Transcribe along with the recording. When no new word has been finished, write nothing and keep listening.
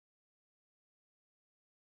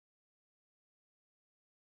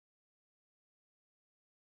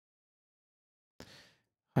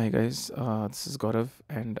Hi guys, this is Gaurav,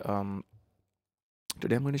 and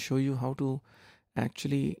today I'm going to show you how to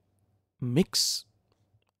actually mix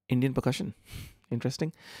Indian percussion.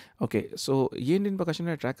 Interesting. Okay, so ये Indian percussion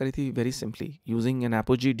I track करी थी very simply using an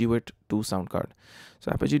Apogee Duet 2 sound card.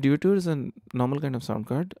 So Apogee Duet 2 is a normal kind of sound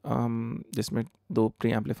card. जिसमें दो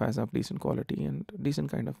pre-amplifiers have decent quality and decent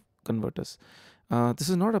kind of converters. This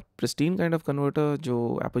is not a pristine kind of converter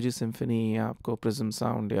जो Apogee Symphony या आपको Prism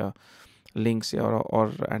Sound या links या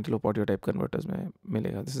और antelope audio type converters में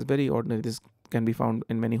मिलेगा. This is very ordinary. This can be found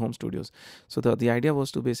in many home studios. So the idea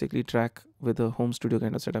was to basically track with a home studio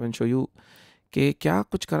kind of setup and show you कि क्या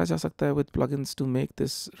कुछ करा जा सकता है with plugins to make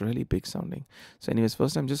this really big sounding. So anyways,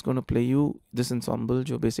 first I'm just going to play you this ensemble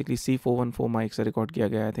जो basically C414 mic से record किया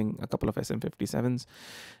गया, I think a couple of SM57s,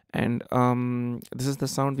 and this is the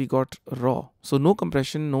sound we got raw. So no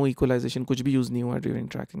compression, no equalization, कुछ भी use नहीं हुआ during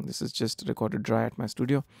tracking. This is just recorded dry at my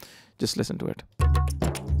studio. Just listen to it.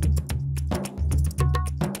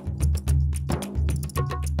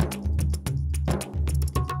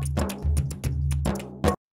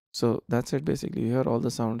 So that's it basically. You hear all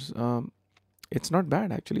the sounds. It's not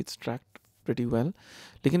bad actually. It's tracked pretty well.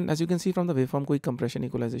 लेकिन as you can see from the waveform, कोई compression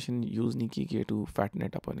equalization use नहीं की गई to fatten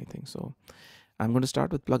it up or anything. So I'm going to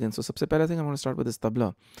start with plugins. So सबसे पहला thing I'm going to start with is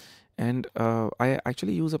Tabla, and I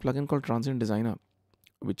actually use a plugin called Transient Designer,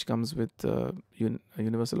 which comes with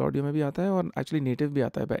Universal Audio में भी आता है और actually native भी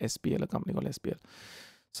आता है by SPL, a company called SPL.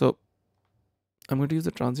 So I'm going to use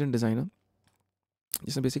the Transient Designer.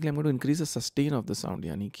 जिसमें basically I'm going to increase the sustain of the sound,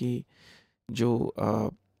 यानी कि जो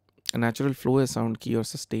natural flow है sound की और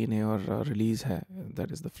sustain है और release है, that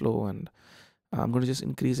is the flow, and I'm going to just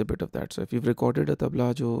increase a bit of that. So if you've recorded a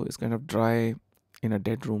tabla जो is kind of dry in a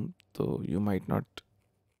dead room, so you might not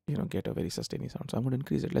get a very sustaining sound. So I'm going to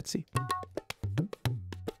increase it. Let's see.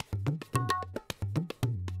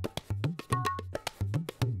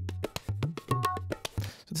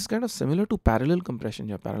 So this is kind of similar to parallel compression.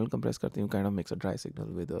 Yeah, parallel compress करते हैं, kind of makes a dry signal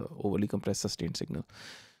with a overly compressed sustained signal.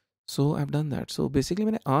 So I've done that. So basically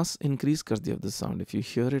मैंने आस increase कर दिया this sound. If you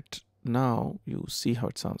hear it now, you see how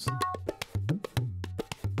it sounds.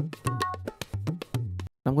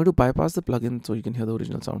 I'm going to bypass the plugin so you can hear the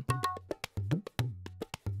original sound.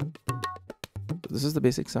 So this is the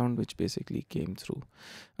basic sound which basically came through.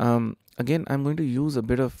 Again, I'm going to use a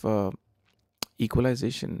bit of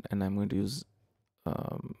equalization, and I'm going to use,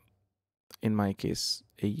 in my case,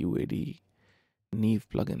 a UAD Neve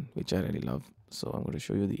plugin, which I really love. So I'm going to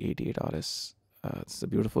show you the 88RS. It's a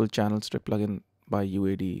beautiful channel strip plugin by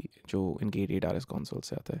UAD, जो इनके 88RS console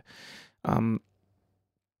से आता है.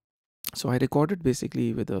 So I recorded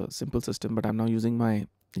basically with a simple system, but I'm now using my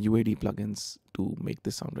UAD plugins to make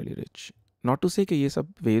this sound really rich. Not to say कि ये सब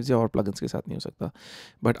waves या और plugins के साथ नहीं हो सकता,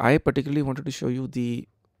 but I particularly wanted to show you the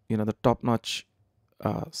top-notch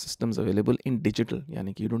systems available in digital.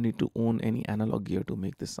 यानी कि you don't need to own any analog gear to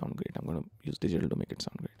make this sound great. I'm going to use digital to make it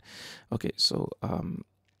sound great. Okay, so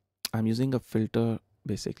I'm using a filter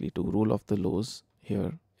basically to roll off the lows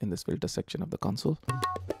here in this filter section of the console.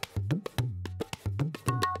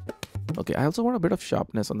 Okay, I also want a bit of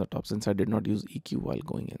sharpness on the top since I did not use EQ while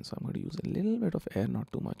going in. So I'm going to use a little bit of air,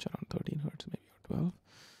 not too much, around 13 hertz, maybe, or 12.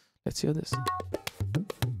 Let's hear this.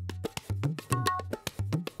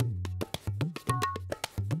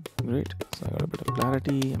 Great. So I got a bit of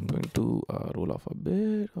clarity. I'm going to roll off a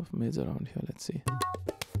bit of mids around here. Let's see.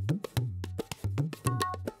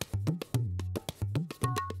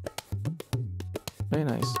 Very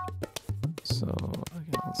nice. So I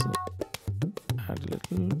can also add a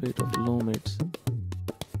little bit of low mids.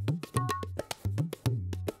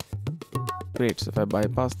 Great. So if I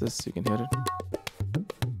bypass this, you can hear it.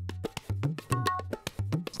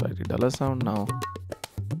 Slightly duller sound now.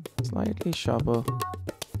 Slightly sharper.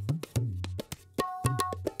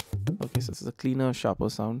 Okay, so this is a cleaner, sharper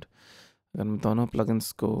sound. अगर मैं दोनों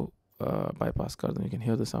plugins को bypass कर दूँ, you can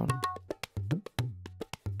hear the sound.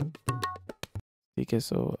 Okay,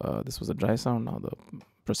 so this was a dry sound, now the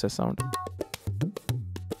process sound.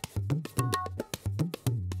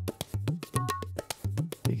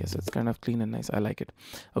 Okay, so it's kind of clean and nice. I like it.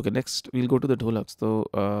 Okay, next we'll go to the Dholaks. So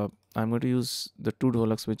I'm going to use the two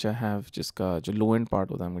Dholaks which I have, just the low end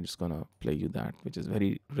part of them. I'm just gonna play you that, which is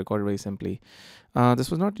recorded very simply. This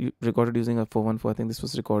was not recorded using a 414. I think this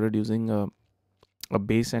was recorded using a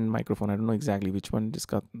bass end microphone. I don't know exactly which one. Just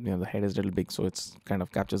got, the head is a little big, so it's kind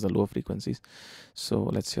of captures the lower frequencies. So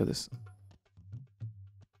let's hear this.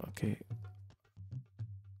 Okay.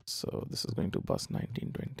 So this is going to bus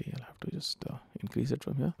 1920. I'll have to just increase it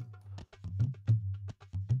from here.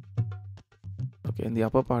 Okay, and the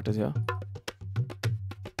upper part is here.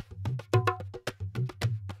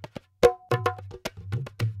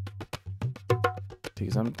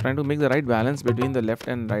 So I'm trying to make the right balance between the left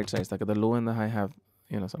and right sides, like the low and the high have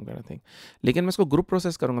some kind of thing. लेकिन मैं इसको group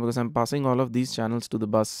process करूँगा because I'm passing all of these channels to the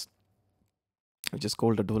bus, which is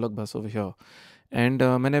called a Dholak bus over here. And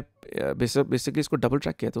मैंने basically इसको double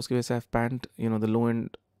track किया, तो उसकी वजह से I've panned the low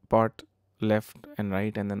end part left and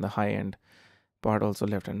right, and then the high end part also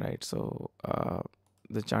left and right. So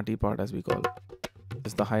the chanty part, as we call,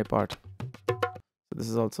 is the high part. So this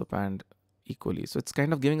is also panned equally. So it's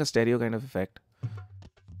kind of giving a stereo kind of effect.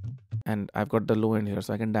 And I've got the low end here,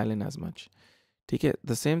 so I can dial in as much. Okay,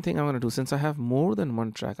 the same thing I'm going to do. Since I have more than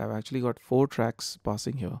one track, I've actually got 4 tracks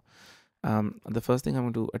passing here. The first thing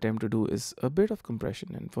I'm going to attempt to do is a bit of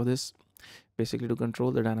compression. And for this, basically to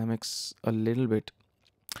control the dynamics a little bit,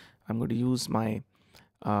 I'm going to use my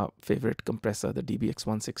favorite compressor, the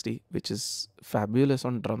DBX160, which is fabulous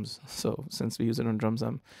on drums. So since we use it on drums,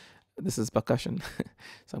 this is percussion.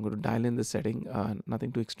 So I'm going to dial in the setting,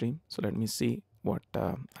 nothing too extreme. So let me see what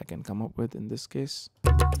I can come up with in this case.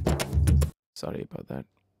 Sorry about that.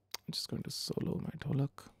 I'm just going to solo my Dholak.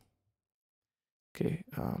 Okay.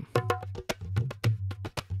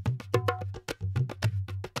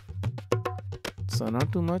 So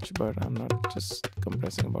not too much, but I'm not just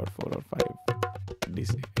compressing about 4 or 5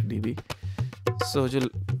 dB. So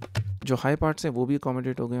जो high parts हैं वो भी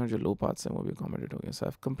accommodate हो गए और जो low parts हैं वो भी accommodate हो गए. So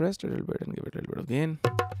I've compressed a little bit and give it a little bit of gain.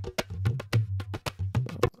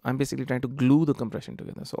 I'm basically trying to glue the compression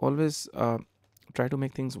together. So always try to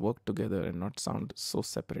make things work together and not sound so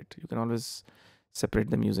separate. You can always separate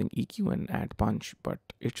them using EQ and add punch, but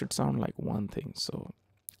it should sound like one thing. So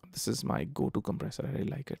this is my go-to compressor. I really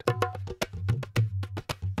like it.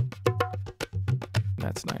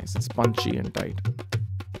 That's nice. It's punchy and tight.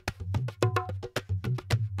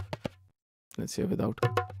 Let's hear without.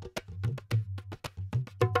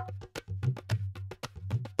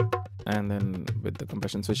 And then with the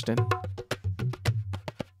compression switched in.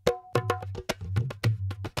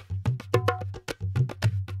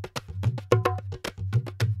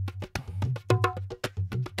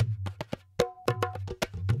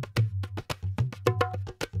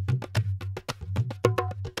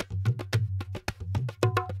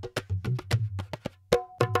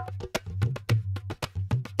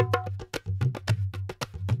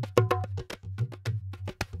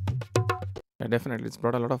 Definitely, it's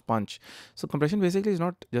brought a lot of punch. So compression basically is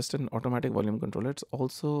not just an automatic volume controller, it's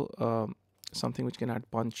also something which can add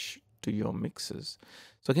punch to your mixes.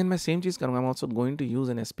 So again, my same cheese karunga. I'm also going to use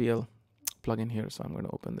an SPL plugin here. So I'm going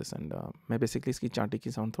to open this and मैं basically इसकी चांटी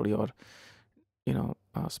की sound थोड़ी और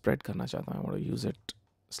spread करना चाहता हूँ. I want to use it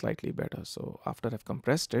slightly better. So after I've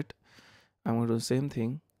compressed it, I'm going to do the same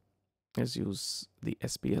thing as use the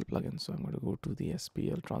SPL plugin. So I'm going to go to the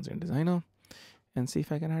SPL Transient Designer and see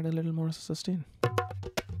if I can add a little more sustain.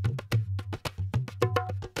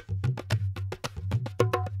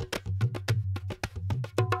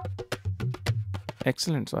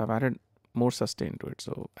 Excellent. So I've added more sustain to it.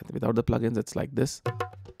 So without the plugins, it's like this.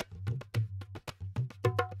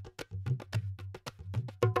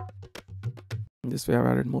 This way I've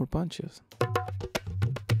added more punches.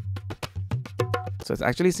 So it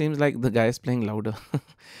actually seems like the guy is playing louder.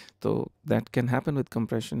 So that can happen with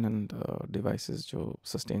compression and devices जो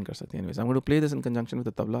sustain कर सकते हैं. Anyways, I'm going to play this in conjunction with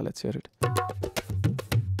the tabla. Let's hear it.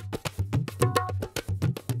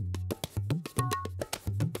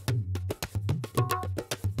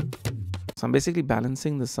 So I'm basically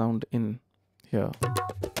balancing the sound in here.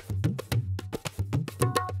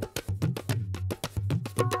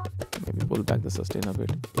 Maybe pull back the sustain a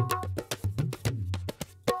bit.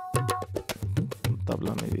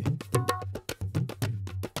 Tabla maybe.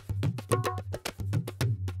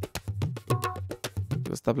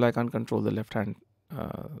 Because tabla I can't control the left hand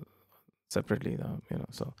separately,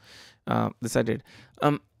 so this I did.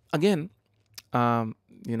 Again, I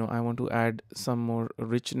want to add some more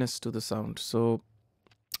richness to the sound. So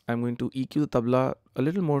I'm going to EQ the tabla a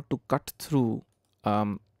little more to cut through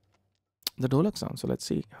the Dholak sound. So let's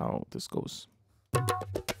see how this goes.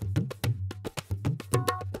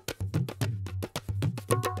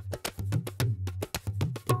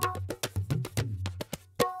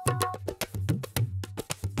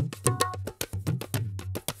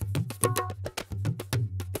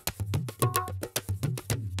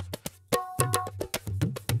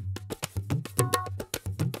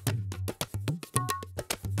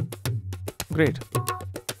 Great.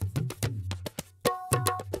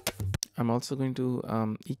 I'm also going to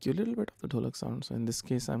EQ a little bit of the Dholak sound. So in this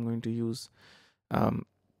case, I'm going to use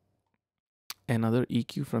another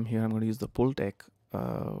EQ from here. I'm going to use the Perc,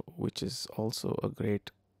 which is also a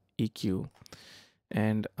great EQ,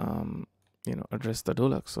 and address the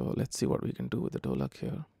Dholak. So let's see what we can do with the Dholak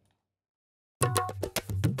here.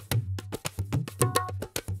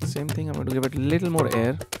 Same thing, I'm going to give it a little more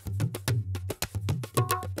air,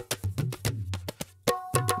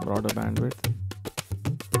 broader bandwidth.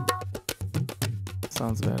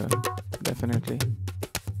 Sounds better, definitely.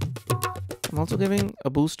 I'm also giving a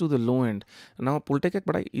boost to the low end. Now Pultec एक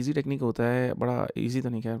बड़ा easy technique होता है, बड़ा easy तो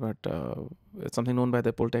नहीं है, but it's something known by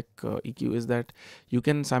the Pultec EQ is that you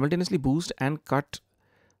can simultaneously boost and cut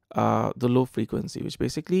the low frequency, which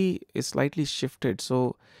basically is slightly shifted,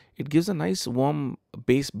 so it gives a nice warm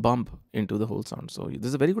bass bump into the whole sound. So this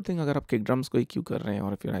is a very good thing अगर आप kick drums को EQ कर रहे हैं,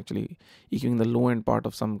 or if you're actually EQing the low end part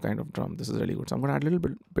of some kind of drum, this is really good. So I'm going to add a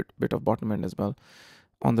little bit of bottom end as well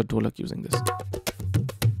on the Dholak using this.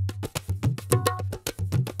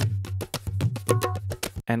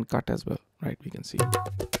 And cut as well, right? We can see.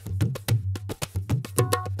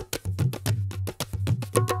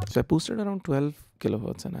 So I boosted around 12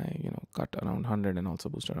 kilohertz and I, cut around 100 and also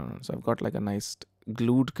boosted around. So I've got like a nice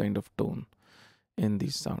glued kind of tone in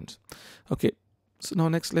these sounds. Okay, so now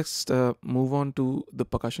next let's move on to the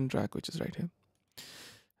percussion track, which is right here,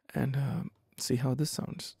 and see how this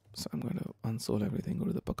sounds. So I'm going to unsole everything, go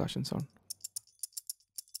to the percussion sound.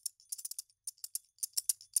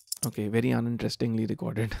 Okay, very uninterestingly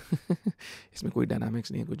recorded. इसमें कोई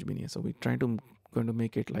dynamics नहीं है, कुछ भी नहीं है. So we're going to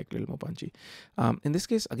make it like a little more punchy. In this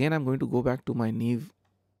case, again, I'm going to go back to my Neve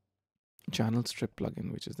channel strip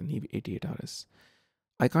plugin, which is the Neve 88RS.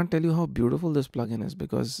 I can't tell you how beautiful this plugin is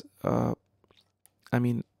because, I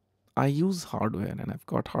mean, I use hardware and I've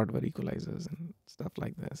got hardware equalizers and stuff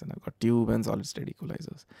like this, and I've got tube and solid state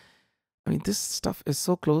equalizers. I mean, this stuff is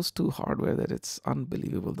so close to hardware that it's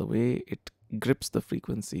unbelievable. The way it grips the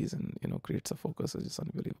frequencies and creates a focus is just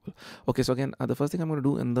unbelievable. Okay, so again, the first thing I'm going to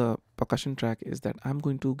do in the percussion track is that I'm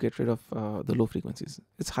going to get rid of the low frequencies.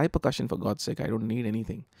 It's high percussion, for God's sake. I don't need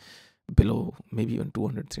anything below maybe even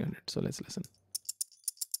 200, 300. So let's listen.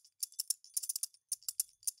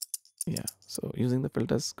 Yeah, so using the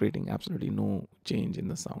filters, creating absolutely no change in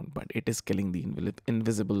the sound, but it is killing the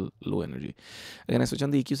invisible low energy. Again, I switch on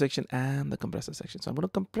the EQ section and the compressor section. So I'm going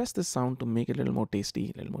to compress this sound to make it a little more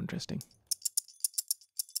tasty, a little more interesting,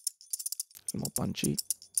 a little more punchy.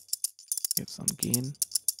 Give some gain.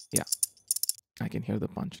 Yeah, I can hear the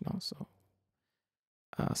punch now. So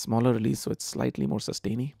smaller release, so it's slightly more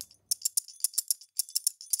sustainy.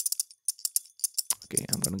 Okay,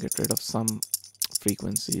 I'm going to get rid of some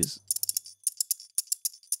frequencies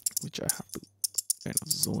which I have to kind of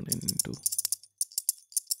zone into.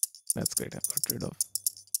 That's great. I've got rid of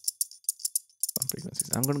some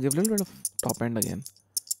frequencies. I'm going to give a little bit of top end again.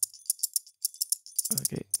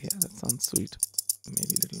 Okay, yeah, that sounds sweet. Maybe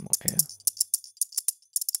a little more air.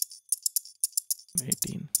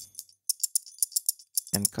 18.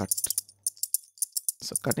 And cut.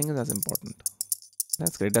 So cutting is as important.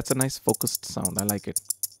 That's great. That's a nice focused sound. I like it.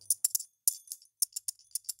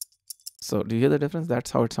 So do you hear the difference?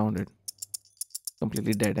 That's how it sounded.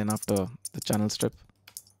 Completely dead. And after the channel strip,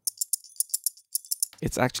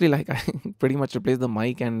 it's actually like I pretty much replaced the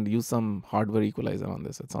mic and used some hardware equalizer on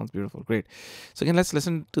this. It sounds beautiful. Great. So again, let's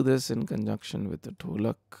listen to this in conjunction with the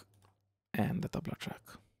Dholak and the Tabla track.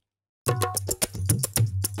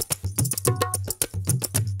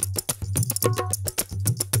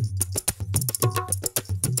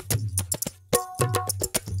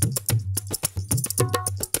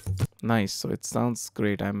 Nice. So it sounds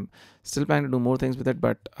great. I'm still planning to do more things with it,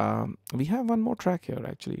 but we have one more track here,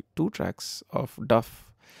 actually 2 tracks of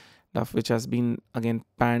Duff, which has been again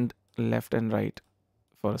panned left and right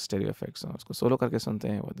for a stereo effect. So usko solo karke sunte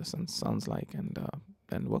hain what this sounds like, and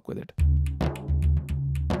then work with it.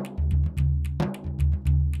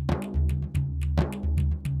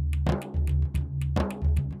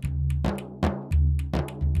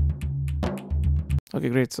 Okay,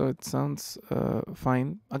 great. So it sounds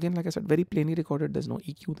fine. Again, like I said, very plainly recorded. There's no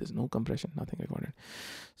EQ, there's no compression, nothing recorded.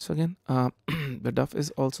 So again, the Duff is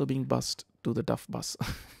also being bussed to the Duff bus,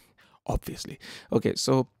 obviously. Okay,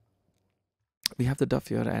 so we have the Duff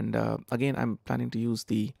here, and again, I'm planning to use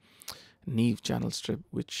the Neve channel strip,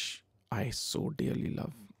 which I so dearly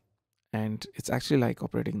love. And it's actually like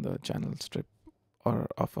operating the channel strip or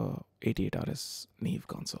of a 88RS Neve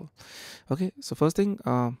console. Okay, so first things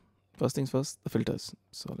first, the filters.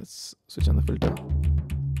 So let's switch on the filter.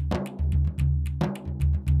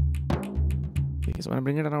 Okay, so when I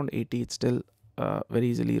bring it around 80, it's still very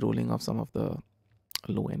easily rolling off some of the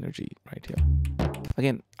low energy right here.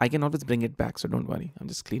 Again, I can always bring it back, so don't worry. I'm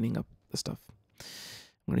just cleaning up the stuff.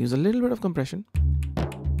 I'm going to use a little bit of compression.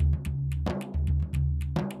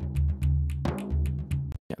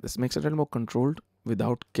 Yeah, this makes it a little more controlled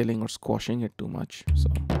without killing or squashing it too much. So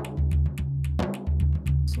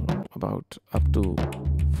a about up to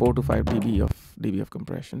 4 to 5 dB of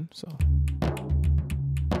compression. So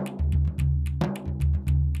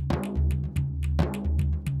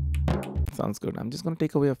sounds good. I'm just going to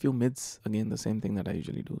take away a few mids. Again, the same thing that I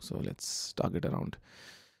usually do. So let's target around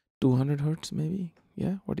 200 hertz maybe.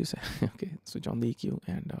 Yeah, what do you say? Okay, switch on the EQ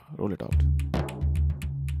and roll it out.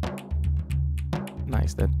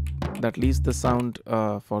 Nice. That leaves the sound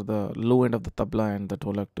for the low end of the tabla and the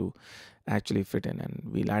dholak to actually fit in, and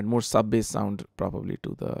we'll add more sub bass sound probably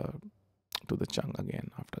to the Changh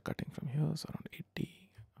again after cutting from here. So around 80,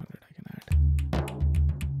 100 I can add.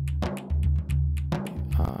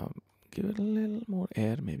 Give it a little more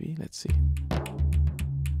air maybe. Let's see.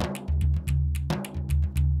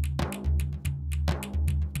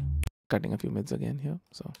 Cutting a few mids again here.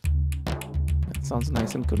 So that sounds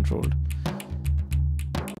nice and controlled.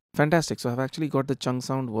 Fantastic. So I've actually got the Changh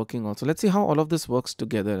sound working also. Let's see how all of this works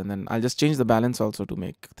together, and then I'll just change the balance also to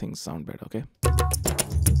make things sound better. Okay.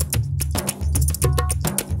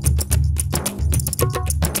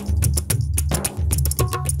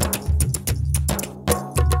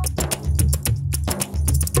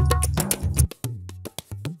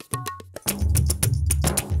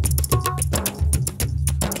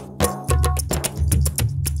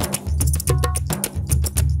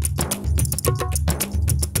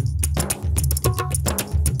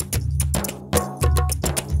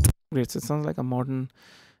 Great. So it sounds like a modern,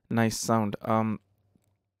 nice sound.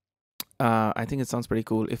 I think it sounds pretty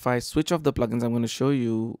cool. If I switch off the plugins, I'm going to show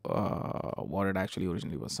you what it actually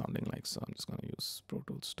originally was sounding like. So I'm just going to use Pro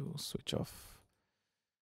Tools to switch off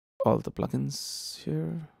all the plugins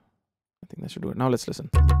here. I think that should do it. Now let's listen.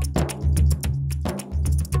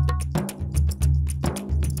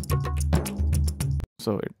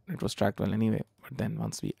 So it was tracked well anyway. But then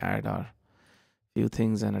once we add our few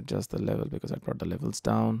things and adjust the level, because I brought the levels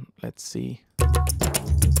down, let's see.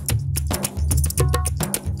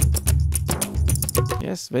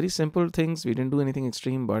 Yes, very simple things. We didn't do anything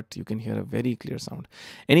extreme, but you can hear a very clear sound.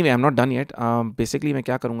 Anyway, I'm not done yet. Basically, मैं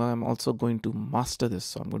क्या करूँगा? I'm also going to master this.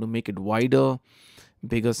 So I'm going to make it wider,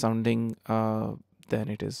 bigger sounding than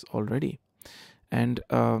it is already. And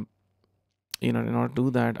in order to do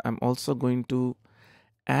that, I'm also going to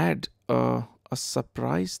add a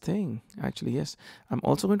surprise thing. Actually, yes, I'm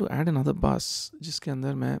also going to add another bus, जिसके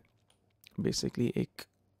अंदर मैं basically एक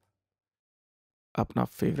अपना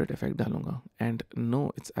favorite effect डालूंगा. And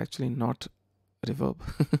no, it's actually not reverb.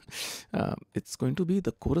 It's going to be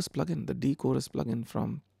the chorus plugin, the D chorus plugin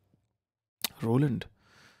from Roland,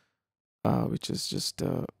 which is just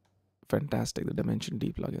fantastic, the Dimension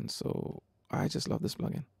D plugin. So I just love this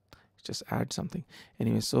plugin. Just add something.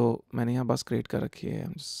 Anyway, so मैंने यहाँ bus create कर रखी है.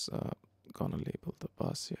 I'm just gonna label the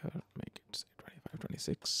bus here, make it say 25,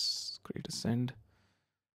 26, create a send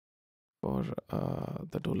for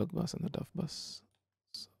the Dholak bus and the Duff bus.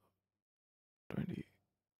 So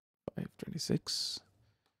 25, 26,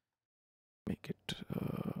 make it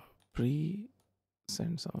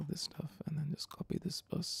send some of this stuff, and then just copy this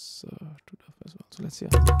bus to Duff as well. So let's see.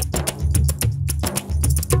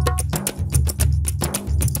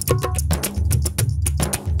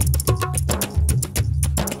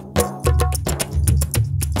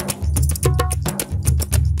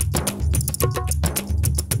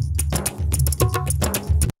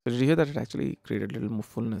 Did you hear that it actually created a little more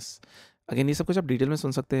fullness? Again, ये सब कुछ आप detail में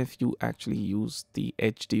सुन सकते हैं if you actually use the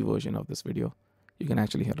HD version of this video. You can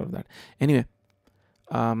actually hear all of that. Anyway,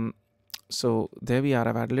 so there we are.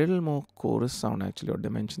 I've added a little more chorus sound actually, or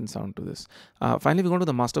dimension sound to this. Finally, we go to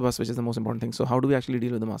the master bus, which is the most important thing. So how do we actually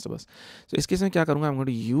deal with the master bus? So इस case में क्या करूँगा? I'm going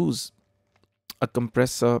to use a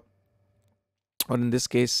compressor, or in this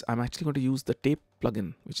case, I'm actually going to use the tape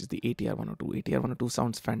plugin, which is the ATR 102. ATR 102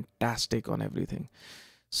 sounds fantastic on everything.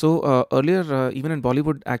 So earlier, even in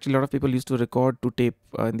Bollywood, actually a lot of people used to record to tape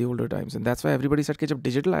in the older times, and that's why everybody said कि जब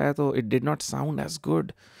digital आया तो it did not sound as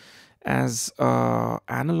good as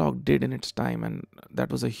analog did in its time, and that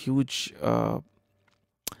was a huge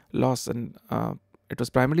loss. And it was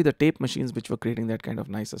primarily the tape machines which were creating that kind of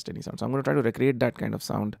nice sustaining sound. So I'm going to try to recreate that kind of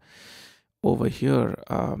sound over here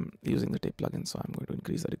using the tape plugin. So I'm going to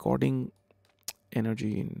increase the recording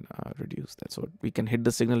energy and reduce that, so we can hit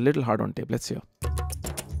the signal a little hard on tape. Let's hear.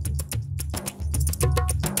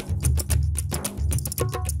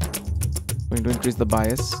 Going to increase the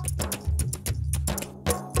bias,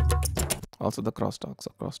 also the crosstalk,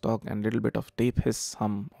 so crosstalk and little bit of tape hiss,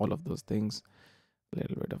 hum, all of those things. A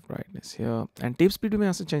little bit of brightness here, and tape speed में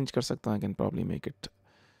ऐसे change कर सकता हूँ. I can probably make it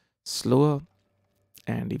slower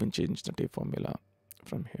and even change the tape formula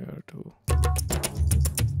from here to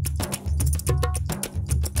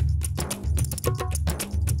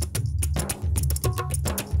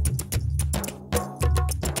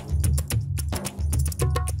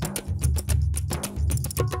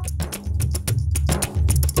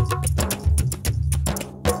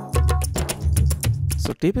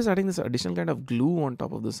tape is adding this additional kind of glue on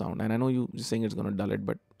top of the sound, and I know you're saying it's going to dull it,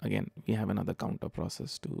 but again, we have another counter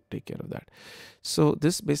process to take care of that. So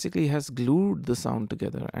this basically has glued the sound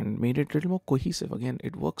together and made it a little more cohesive. Again,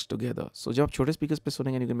 it works together. So जब आप छोटे speakers पे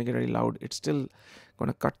सुनेंगे and you can make it very loud, it's still going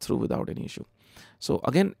to cut through without any issue. So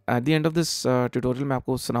again, at the end of this tutorial, मैं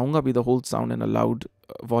आपको सुनाऊंगा भी the whole sound in a loud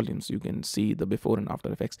volume, so you can see the before and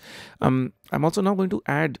after effects. I'm also now going to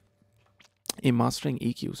add a mastering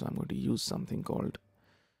EQ, so I'm going to use something called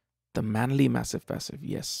the Manly Massive Passive.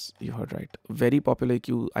 Yes, you heard right. Very popular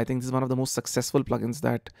EQ. I think this is one of the most successful plugins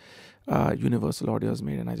that Universal Audio has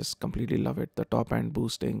made, and I just completely love it. The top end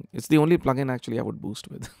boosting. It's the only plugin actually I would boost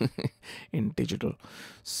with in digital.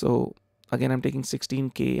 So again, I'm taking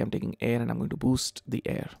 16K, I'm taking air, and I'm going to boost the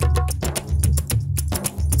air.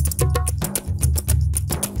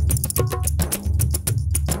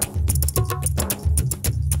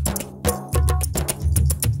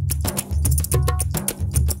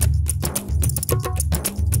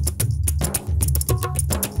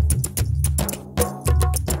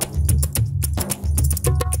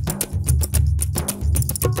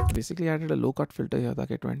 Basically added a low cut filter here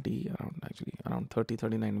ताकि 20 around 30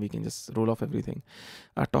 39 we can just roll off everything.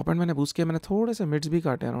 Top end मैंने boost किया, मैंने थोड़े से mids भी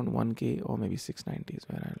काटे around 1K or maybe 690 is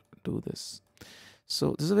where I'll do this.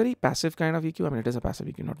 So this is a very passive kind of EQ. I mean, it is a passive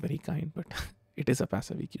EQ, not very kind, but it is a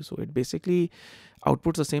passive EQ. So it basically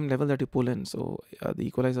outputs the same level that you pull in. So the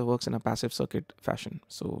equalizer works in a passive circuit fashion.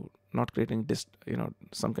 So not creating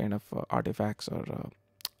some kind of artifacts or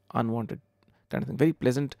unwanted kind of thing. Very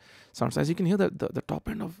pleasant sounds. As you can hear, the top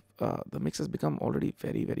end of the mix has become already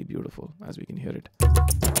very, very beautiful, as we can hear it.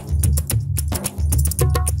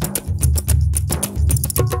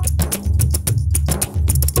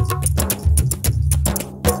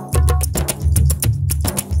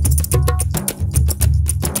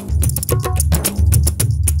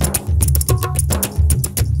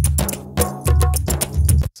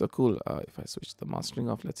 So cool. If I switch the mastering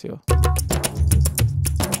off, let's hear.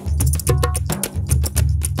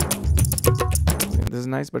 This is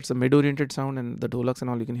nice, but it's a mid-oriented sound, and the Dholaks and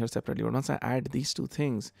all you can hear separately. But once I add these two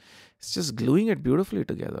things, it's just gluing it beautifully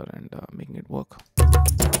together and making it work.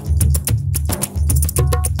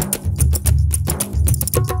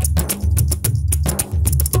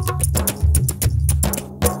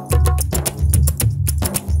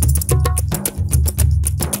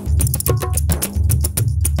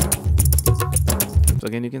 So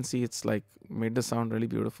again, you can see it's like made the sound really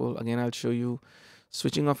beautiful. Again, I'll show you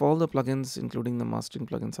switching off all the plugins, including the mastering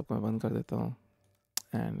plugins. सबको मैं बंद कर देता हूँ,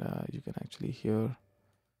 and you can actually hear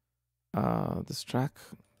this track.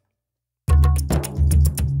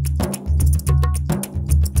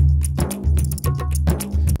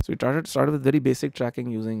 So we started with very basic tracking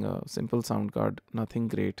using a simple sound card, nothing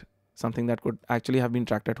great, something that could actually have been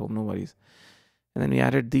tracked at home, no worries. And then we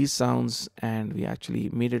added these sounds, and we actually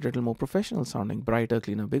made it a little more professional sounding, brighter,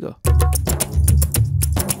 cleaner, bigger.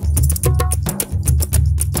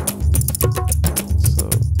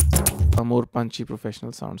 A more punchy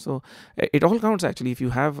professional sound. So it all counts actually. If you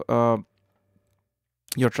have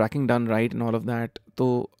your tracking done right and all of that,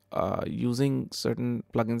 so using certain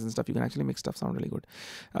plugins and stuff, you can actually make stuff sound really good.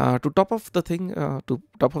 To top of the thing, to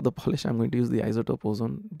top of the polish, I'm going to use the isotope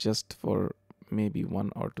ozone just for maybe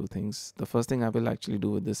one or two things. The first thing I will actually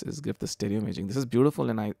do with this is give the stereo imaging. This is beautiful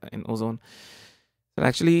in ozone. I'll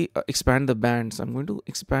actually expand the band. So I'm going to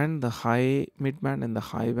expand the high mid band and the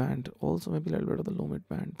high band, also maybe a little bit of the low mid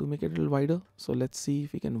band to make it a little wider. So let's see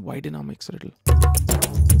if we can widen our mix a little.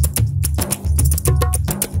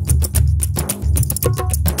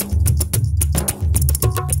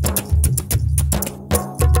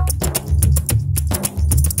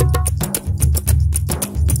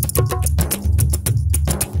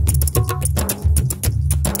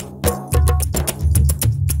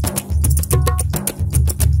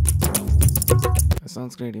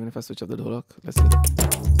 Sounds great, even if I switch up the Dholak. Let's see.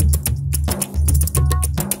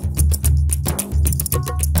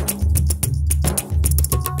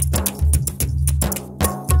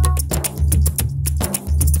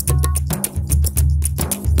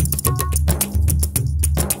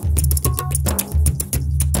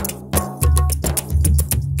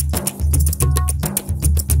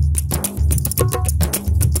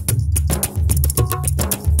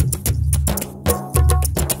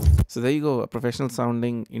 So there you go, a professional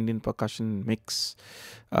sounding Indian percussion mix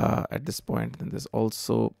at this point. And there's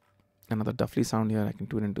also another Duffli sound here. I can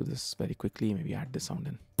tune into this very quickly, maybe add this sound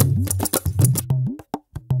in.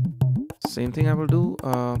 Same thing I will do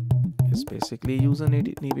is basically use a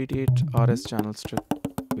Neve 88 RS channel strip,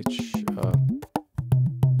 which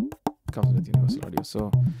comes with Universal Audio.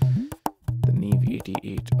 So the Neve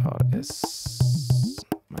 88 RS.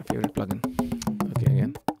 my favorite plugin. Okay,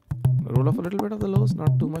 again, roll off a little bit of the lows,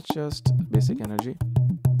 not too much, just basic energy.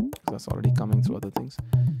 That's already coming through other things.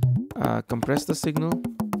 Compress the signal,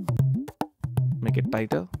 make it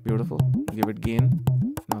tighter, beautiful. Give it gain.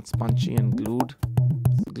 Now it's punchy and glued.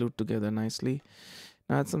 It's glued together nicely.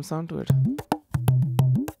 Now add some sound to it.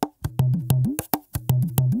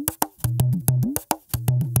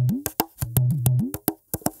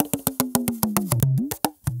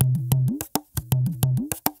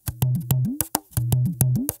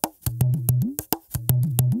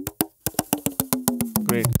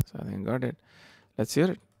 Great. So I think I got it. Let's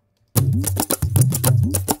hear it.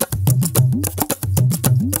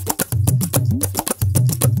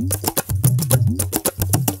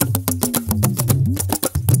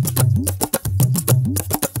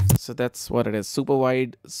 So that's what it is. Super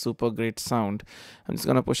wide, super great sound. I'm just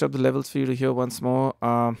gonna push up the levels for you to hear once more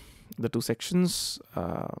the two sections.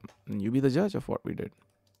 And you be the judge of what we did.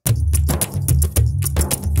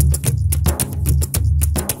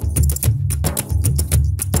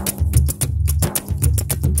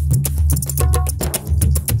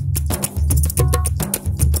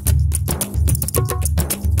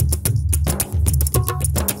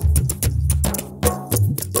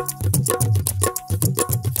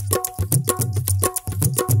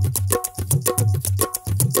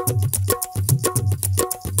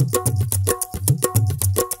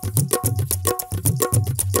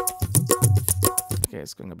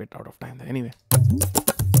 It's going a bit out of time there. Anyway.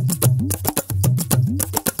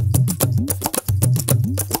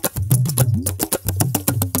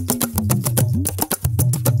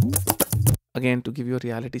 Again, to give you a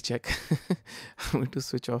reality check, I'm going to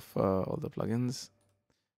switch off all the plugins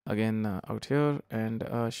again out here and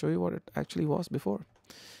show you what it actually was before.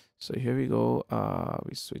 So here we go.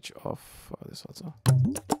 We switch off this also.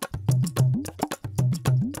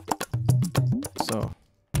 So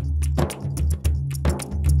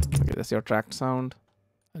that's your tracked sound.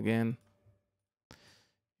 Again,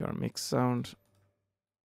 your mix sound.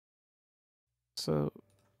 So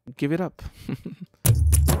give it up.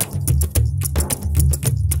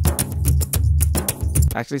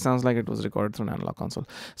 Actually sounds like it was recorded through an analog console.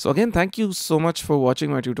 So again, thank you so much for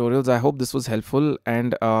watching my tutorials. I hope this was helpful,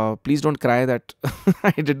 and please don't cry that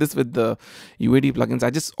I did this with the UAD plugins. I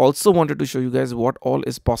just also wanted to show you guys what all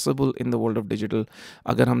is possible in the world of digital.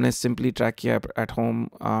 Agar humne simply track kiya at home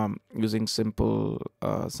using simple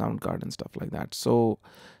sound card and stuff like that. So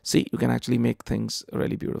see, you can actually make things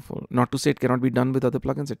really beautiful. Not to say it cannot be done with other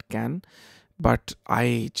plugins, it can. But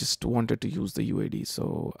I just wanted to use the UAD.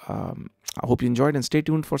 So I hope you enjoyed, and stay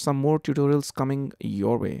tuned for some more tutorials coming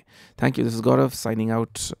your way. Thank you. This is Gaurav signing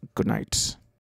out. Good night.